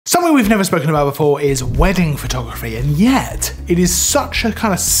Something we've never spoken about before is wedding photography, and yet it is such a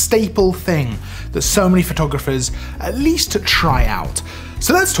kind of staple thing that so many photographers at least try out.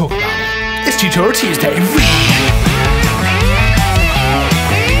 So let's talk about it. It's Tutorial Tuesday.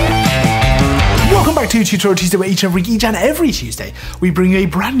 Welcome back to Tutorial Tuesday, where each and every Tuesday we bring a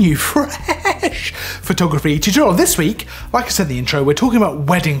brand new, fresh photography tutorial. This week, like I said in the intro, we're talking about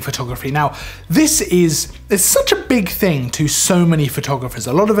wedding photography. Now, it's such a big thing to so many photographers.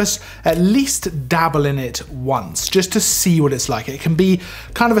 A lot of us at least dabble in it once, just to see what it's like. It can be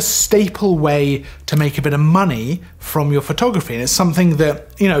kind of a staple way to make a bit of money from your photography, and it's something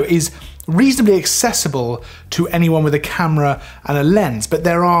that, you know, is reasonably accessible to anyone with a camera and a lens, but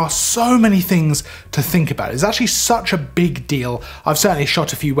there are so many things to think about. It's actually such a big deal. I've certainly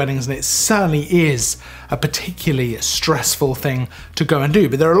shot a few weddings, and it certainly is a particularly stressful thing to go and do,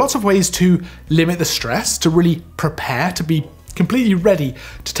 but there are lots of ways to limit the stress, to really prepare, to be completely ready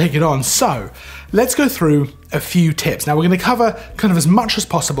to take it on. So let's go through a few tips. Now, we're going to cover kind of as much as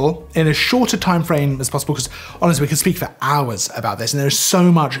possible in as short a time frame as possible, because honestly, we could speak for hours about this, and there's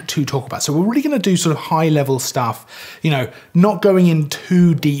so much to talk about. So we're really going to do sort of high level stuff, you know, not going in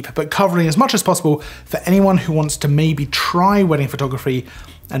too deep, but covering as much as possible for anyone who wants to maybe try wedding photography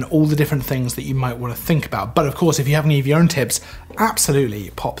and all the different things that you might want to think about. But of course, if you have any of your own tips, absolutely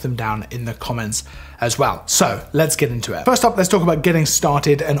pop them down in the comments as well. So let's get into it. First up, let's talk about getting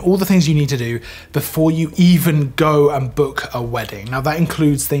started and all the things you need to do before you even go and book a wedding. Now, that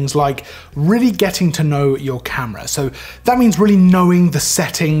includes things like really getting to know your camera. So that means really knowing the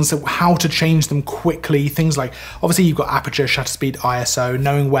settings, how to change them quickly. Things like, obviously you've got aperture, shutter speed, ISO,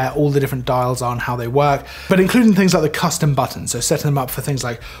 knowing where all the different dials are and how they work, but including things like the custom buttons. So setting them up for things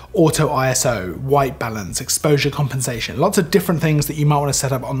like auto ISO, white balance, exposure compensation, lots of different things that you might want to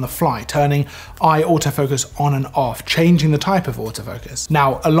set up on the fly, turning eye autofocus on and off, changing the type of autofocus.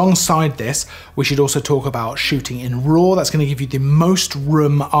 Now, alongside this, we should also talk about shooting in RAW. That's going to give you the most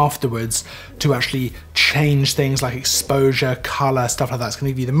room afterwards to actually change things like exposure, color, stuff like that. It's going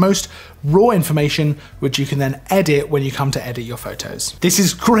to give you the most raw information, which you can then edit when you come to edit your photos. This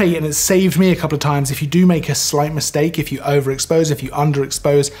is great, and it's saved me a couple of times. If you do make a slight mistake, if you overexpose, if you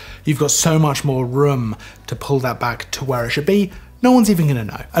underexpose, you've got so much more room to pull that back to where it should be. No one's even gonna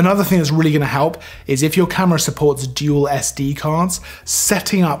know. Another thing that's really gonna help is if your camera supports dual SD cards,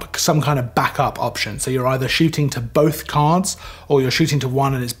 setting up some kind of backup option. So you're either shooting to both cards or you're shooting to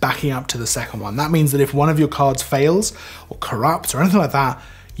one and it's backing up to the second one. That means that if one of your cards fails or corrupts or anything like that,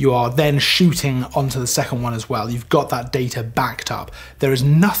 you are then shooting onto the second one as well. You've got that data backed up. There is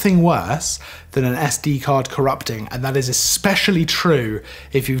nothing worse than an SD card corrupting, and that is especially true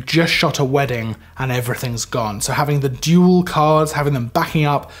if you've just shot a wedding and everything's gone. So having the dual cards, having them backing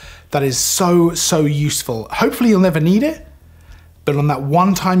up, that is so useful. Hopefully you'll never need it, but on that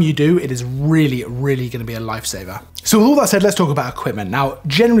one time you do, it is really going to be a lifesaver. So with all that said, let's talk about equipment. Now,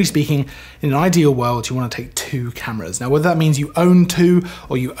 generally speaking, in an ideal world, you want to take two cameras. Now, whether that means you own two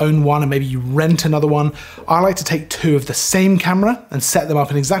or you own one and maybe you rent another one, I like to take two of the same camera and set them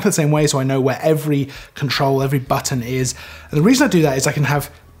up in exactly the same way so I know where every control, every button is. And the reason I do that is I can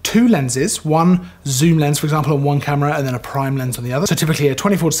have two lenses, one zoom lens, for example, on one camera, and then a prime lens on the other. So typically a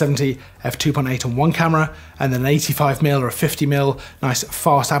 24-70 f2.8 on one camera, and then an 85mm or a 50mm, nice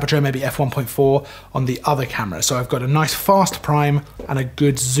fast aperture, maybe f1.4 on the other camera. So I've got a nice fast prime and a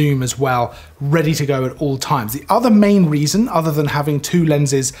good zoom as well, ready to go at all times. The other main reason, other than having two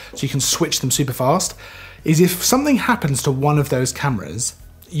lenses so you can switch them super fast, is if something happens to one of those cameras,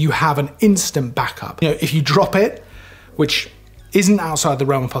 you have an instant backup. You know, if you drop it, which isn't outside the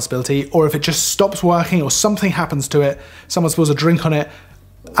realm of possibility, or if it just stops working or something happens to it, someone spills a drink on it,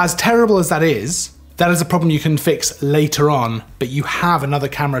 as terrible as that is a problem you can fix later on, but you have another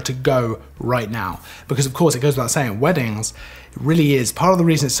camera to go right now. Because of course, it goes without saying, weddings, it really is, part of the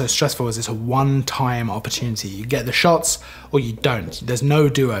reason it's so stressful is it's a one-time opportunity. You get the shots or you don't. There's no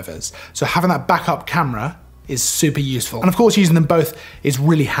do-overs. So having that backup camera is super useful. And of course, using them both is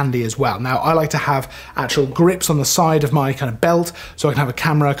really handy as well. Now, I like to have actual grips on the side of my kind of belt, so I can have a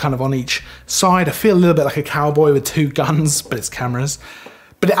camera kind of on each side. I feel a little bit like a cowboy with two guns, but it's cameras.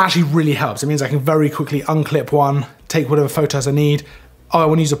 But it actually really helps. It means I can very quickly unclip one, take whatever photos I need. Oh, I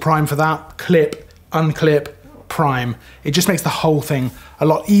want to use a prime for that. Clip, unclip, prime. It just makes the whole thing a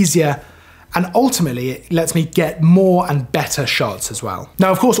lot easier and ultimately it lets me get more and better shots as well.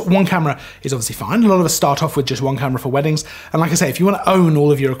 Now, of course, one camera is obviously fine. A lot of us start off with just one camera for weddings, and like I say, if you want to own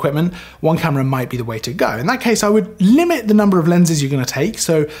all of your equipment, one camera might be the way to go. In that case, I would limit the number of lenses you're going to take.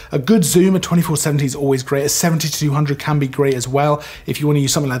 So a good zoom, a 24-70 is always great. A 70-200 can be great as well if you want to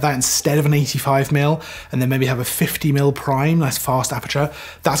use something like that instead of an 85mm, and then maybe have a 50mm prime, nice fast aperture.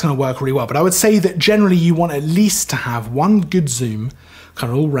 That's going to work really well. But I would say that generally you want at least to have one good zoom,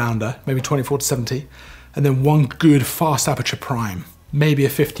 kind of all-rounder, maybe 24-70, and then one good fast aperture prime, maybe a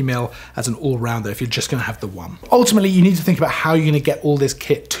 50mm as an all-rounder if you're just going to have the one. Ultimately, you need to think about how you're going to get all this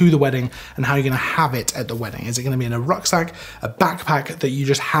kit to the wedding and how you're going to have it at the wedding. Is it going to be in a rucksack, a backpack that you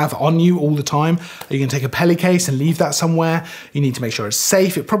just have on you all the time? Are you going to take a Pelly case and leave that somewhere? You need to make sure it's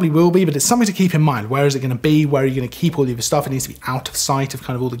safe. It probably will be, but it's something to keep in mind. Where is it going to be? Where are you going to keep all of your stuff? It needs to be out of sight of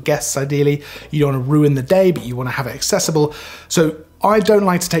kind of all the guests, ideally. You don't want to ruin the day, but you want to have it accessible. So I don't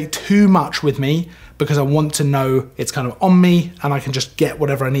like to take too much with me because I want to know it's kind of on me and I can just get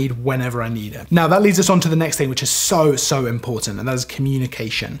whatever I need whenever I need it. Now that leads us on to the next thing, which is so important, and that is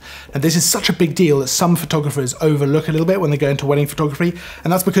communication. Now this is such a big deal that some photographers overlook a little bit when they go into wedding photography,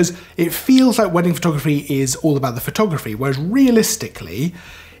 and that's because it feels like wedding photography is all about the photography, whereas realistically,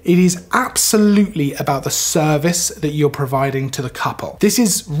 it is absolutely about the service that you're providing to the couple. This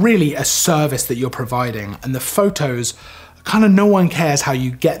is really a service that you're providing, and the photos, kind of no one cares how you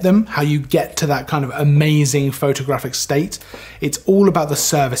get them, how you get to that kind of amazing photographic state. It's all about the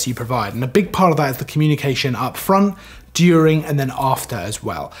service you provide. And a big part of that is the communication up front, during, and then after as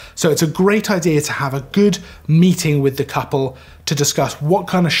well. So it's a great idea to have a good meeting with the couple to discuss what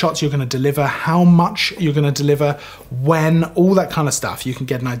kind of shots you're going to deliver, how much you're going to deliver, when, all that kind of stuff. You can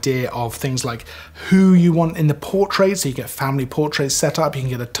get an idea of things like who you want in the portrait, so you get family portraits set up, you can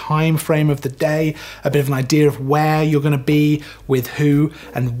get a time frame of the day, a bit of an idea of where you're going to be, with who,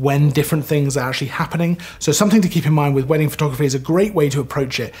 and when different things are actually happening. So something to keep in mind with wedding photography is a great way to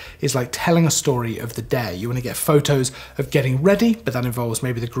approach it is like telling a story of the day. You want to get photos of getting ready, but that involves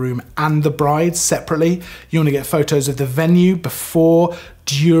maybe the groom and the bride separately. You want to get photos of the venue before,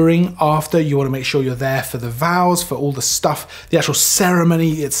 during, after. You want to make sure you're there for the vows, for all the stuff, the actual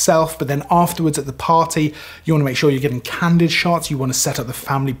ceremony itself, but then afterwards at the party, you want to make sure you're getting candid shots. You want to set up the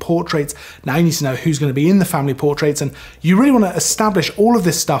family portraits. Now you need to know who's going to be in the family portraits, and you really want to establish all of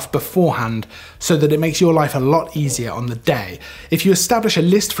this stuff beforehand so that it makes your life a lot easier on the day. If you establish a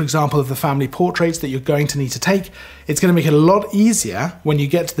list, for example, of the family portraits that you're going to need to take, it's going to make it a lot easier when you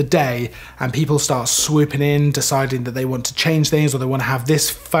get to the day and people start swooping in, deciding that they want to change things, or they want to have this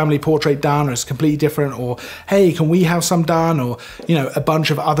family portrait done, or it's completely different, or hey, can we have some done, or you know, a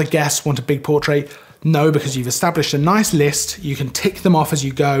bunch of other guests want a big portrait. No, because you've established a nice list, you can tick them off as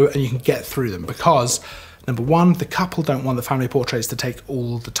you go and you can get through them, because number one, the couple don't want the family portraits to take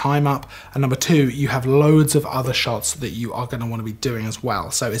all the time up, and number two, you have loads of other shots that you are going to want to be doing as well.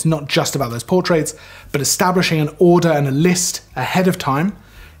 So it's not just about those portraits, but establishing an order and a list ahead of time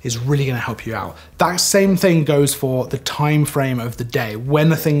is really going to help you out. That same thing goes for the time frame of the day.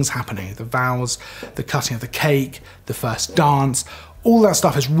 When are things happening? The vows, the cutting of the cake, the first dance, all that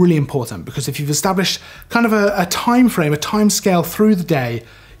stuff is really important, because if you've established kind of a time frame, a time scale through the day,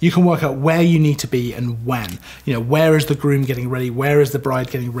 you can work out where you need to be and when. You know, where is the groom getting ready? Where is the bride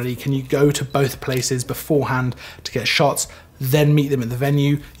getting ready? Can you go to both places beforehand to get shots? Then meet them at the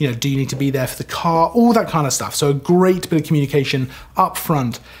venue. You know, do you need to be there for the car? All that kind of stuff. So a great bit of communication up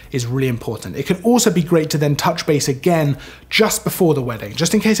front is really important. It can also be great to then touch base again just before the wedding,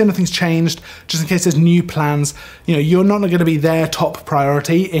 just in case anything's changed, just in case there's new plans. You know, you're not going to be their top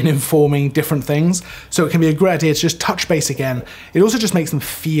priority in informing different things. So it can be a great idea to just touch base again. It also just makes them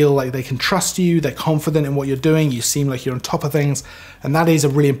feel like they can trust you, they're confident in what you're doing, you seem like you're on top of things, and that is a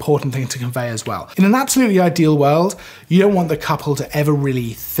really important thing to convey as well. In an absolutely ideal world, you don't want the couple to ever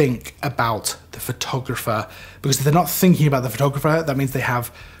really think about the photographer, because if they're not thinking about the photographer, that means they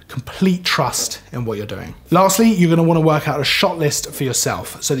have complete trust in what you're doing. Lastly, you're going to want to work out a shot list for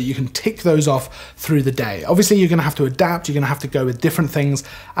yourself so that you can tick those off through the day. Obviously, you're going to have to adapt, you're going to have to go with different things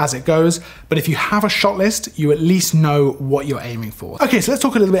as it goes, but if you have a shot list, you at least know what you're aiming for. Okay, so let's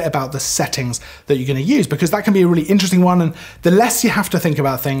talk a little bit about the settings that you're going to use, because that can be a really interesting one, and the less you have to think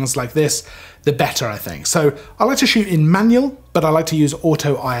about things like this, the better, I think. So I like to shoot in manual, but I like to use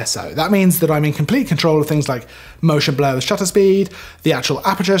auto ISO. That means that I'm in complete control of things like motion blur with shutter speed, the actual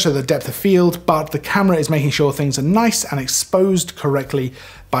aperture, so the depth of field, but the camera is making sure things are nice and exposed correctly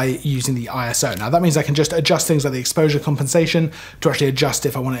by using the ISO. Now that means I can just adjust things like the exposure compensation to actually adjust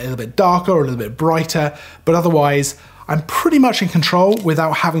if I want it a little bit darker or a little bit brighter, but otherwise I'm pretty much in control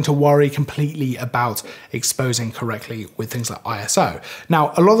without having to worry completely about exposing correctly with things like ISO.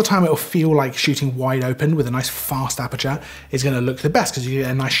 Now, a lot of the time it'll feel like shooting wide open with a nice fast aperture is going to look the best because you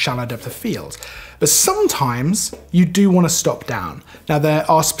get a nice shallow depth of field. But sometimes you do want to stop down. Now, there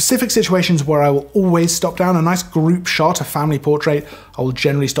are specific situations where I will always stop down. A nice group shot, a family portrait, I will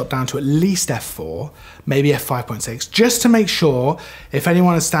generally stop down to at least f4, maybe f5.6, just to make sure if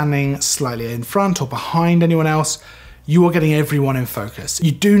anyone is standing slightly in front or behind anyone else, you are getting everyone in focus.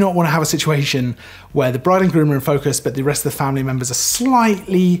 You do not want to have a situation where the bride and groom are in focus, but the rest of the family members are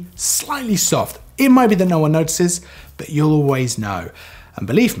slightly soft. It might be that no one notices, but you'll always know. And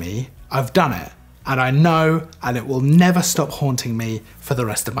believe me, I've done it. And I know, and it will never stop haunting me for the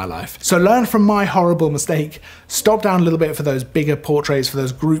rest of my life. So learn from my horrible mistake, stop down a little bit for those bigger portraits, for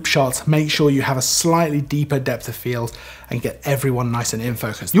those group shots, make sure you have a slightly deeper depth of field and get everyone nice and in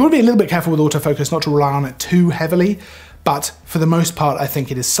focus. You want to be a little bit careful with autofocus, not to rely on it too heavily, but for the most part, I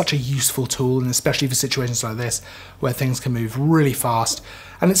think it is such a useful tool, and especially for situations like this, where things can move really fast.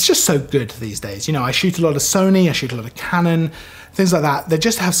 And it's just so good these days. You know, I shoot a lot of Sony, I shoot a lot of Canon, things like that. They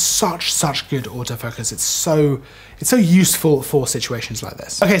just have such good autofocus. It's so useful for situations like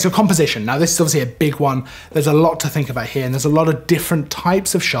this. Okay, so composition. Now this is obviously a big one. There's a lot to think about here, and there's a lot of different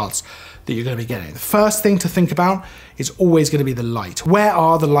types of shots that you're going to be getting. The first thing to think about is always going to be the light. Where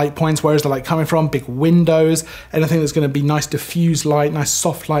are the light points? Where is the light coming from? Big windows, anything that's going to be nice diffuse light, nice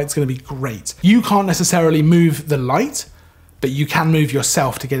soft light, it's going to be great. You can't necessarily move the light, but you can move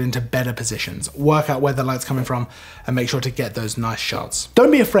yourself to get into better positions. Work out where the light's coming from and make sure to get those nice shots.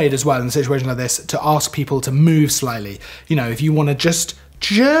 Don't be afraid as well in a situation like this to ask people to move slightly. You know, if you want to just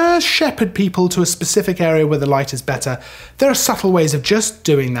shepherd people to a specific area where the light is better, there are subtle ways of just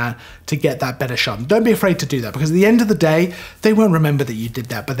doing that to get that better shot. And don't be afraid to do that, because at the end of the day, they won't remember that you did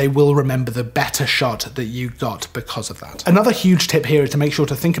that, but they will remember the better shot that you got because of that. Another huge tip here is to make sure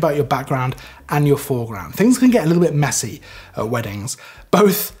to think about your background and your foreground. Things can get a little bit messy at weddings,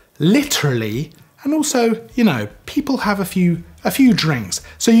 both literally and also, you know, people have a few drinks.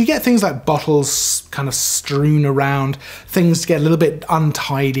 So you get things like bottles kind of strewn around, things get a little bit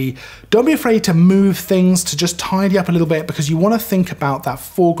untidy. Don't be afraid to move things to just tidy up a little bit, because you want to think about that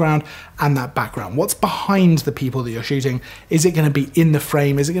foreground and that background. What's behind the people that you're shooting? Is it going to be in the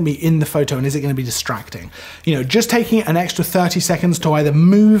frame? Is it going to be in the photo? And is it going to be distracting? You know, just taking an extra 30 seconds to either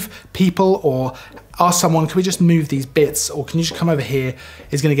move people or ask someone, can we just move these bits, or can you just come over here,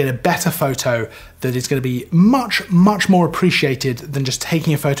 is going to get a better photo that is going to be much more appreciated than just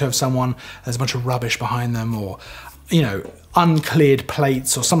taking a photo of someone, there's a bunch of rubbish behind them, or, you know, uncleared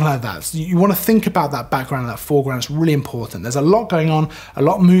plates or something like that. So you want to think about that background and that foreground. It's really important. There's a lot going on, a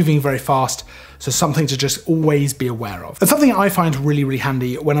lot moving very fast, so something to just always be aware of. And something I find really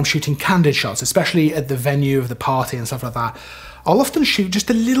handy when I'm shooting candid shots, especially at the venue of the party and stuff like that, I'll often shoot just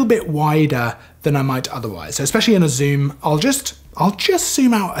a little bit wider than I might otherwise. So especially in a zoom, I'll just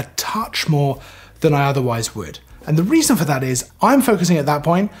zoom out a touch more than I otherwise would. And the reason for that is I'm focusing at that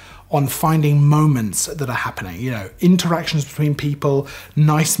point on finding moments that are happening, you know, interactions between people,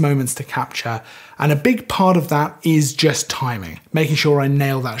 nice moments to capture. And a big part of that is just timing, making sure I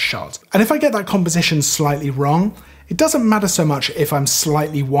nail that shot. And if I get that composition slightly wrong, it doesn't matter so much if I'm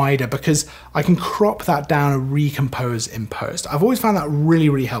slightly wider, because I can crop that down and recompose in post. I've always found that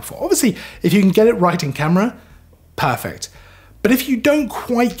really helpful. Obviously, if you can get it right in camera, perfect. But if you don't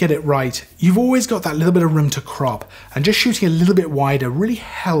quite get it right, you've always got that little bit of room to crop, and just shooting a little bit wider really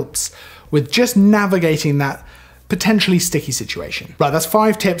helps with just navigating that potentially sticky situation. Right, that's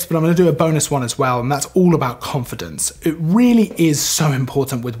 5 tips, but I'm gonna do a bonus one as well, and that's all about confidence. It really is so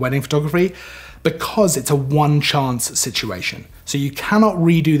important with wedding photography, because it's a one chance situation. So you cannot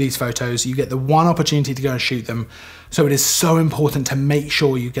redo these photos. You get the one opportunity to go and shoot them. So it is so important to make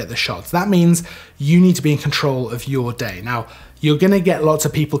sure you get the shots. That means you need to be in control of your day. Now, you're gonna get lots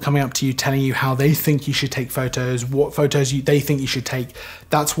of people coming up to you telling you how they think you should take photos, what photos they think you should take.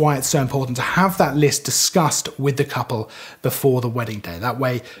 That's why it's so important to have that list discussed with the couple before the wedding day. That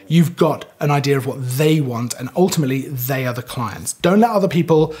way you've got an idea of what they want, and ultimately they are the clients. Don't let other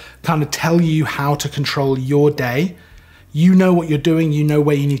people kind of tell you how to control your day. You know what you're doing, you know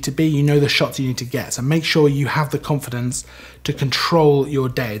where you need to be, you know the shots you need to get. So make sure you have the confidence to control your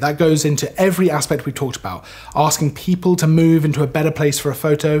day. That goes into every aspect we talked about. Asking people to move into a better place for a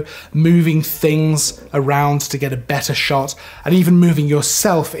photo, moving things around to get a better shot, and even moving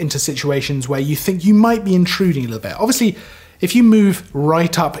yourself into situations where you think you might be intruding a little bit. Obviously, if you move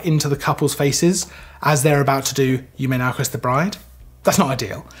right up into the couple's faces, as they're about to do, you may now kiss the bride, that's not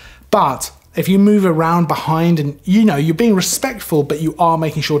ideal. But if you move around behind and, you know, you're being respectful, but you are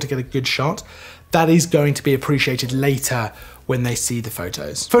making sure to get a good shot, that is going to be appreciated later when they see the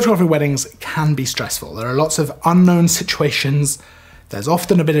photos. Photographing weddings can be stressful. There are lots of unknown situations. There's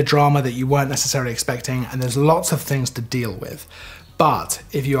often a bit of drama that you weren't necessarily expecting, and there's lots of things to deal with. But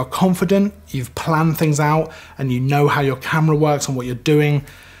if you are confident, you've planned things out, and you know how your camera works and what you're doing,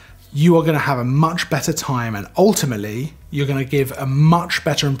 you are going to have a much better time, and ultimately you're going to give a much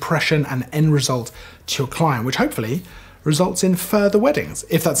better impression and end result to your client, which hopefully results in further weddings,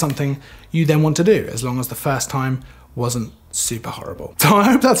 if that's something you then want to do, as long as the first time wasn't super horrible. So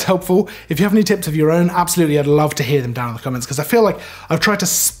I hope that's helpful. If you have any tips of your own, absolutely, I'd love to hear them down in the comments, because I feel like I've tried to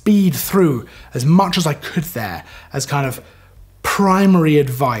speed through as much as I could there as kind of primary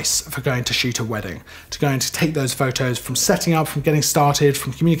advice for going to shoot a wedding, to going to take those photos from setting up, from getting started,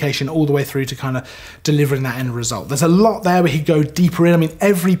 from communication all the way through to kind of delivering that end result. There's a lot there we could go deeper in. I mean,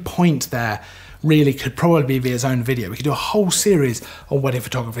 every point there really could probably be its own video. We could do a whole series on wedding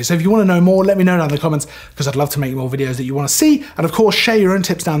photography. So if you want to know more, let me know down in the comments, because I'd love to make more videos that you want to see. And of course, share your own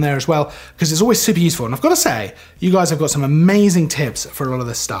tips down there as well, because it's always super useful. And I've got to say, you guys have got some amazing tips for a lot of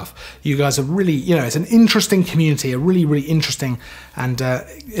this stuff. You guys are really, you know, it's an interesting community, a really, really interesting, and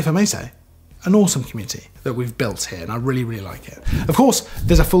if I may say, an awesome community that we've built here, and I really, really like it. Of course,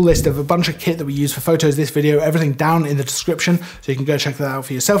 there's a full list of a bunch of kit that we use for photos, this video, everything down in the description, so you can go check that out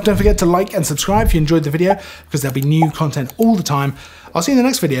for yourself. Don't forget to like and subscribe if you enjoyed the video, because there'll be new content all the time. I'll see you in the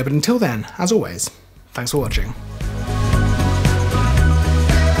next video, but until then, as always, thanks for watching.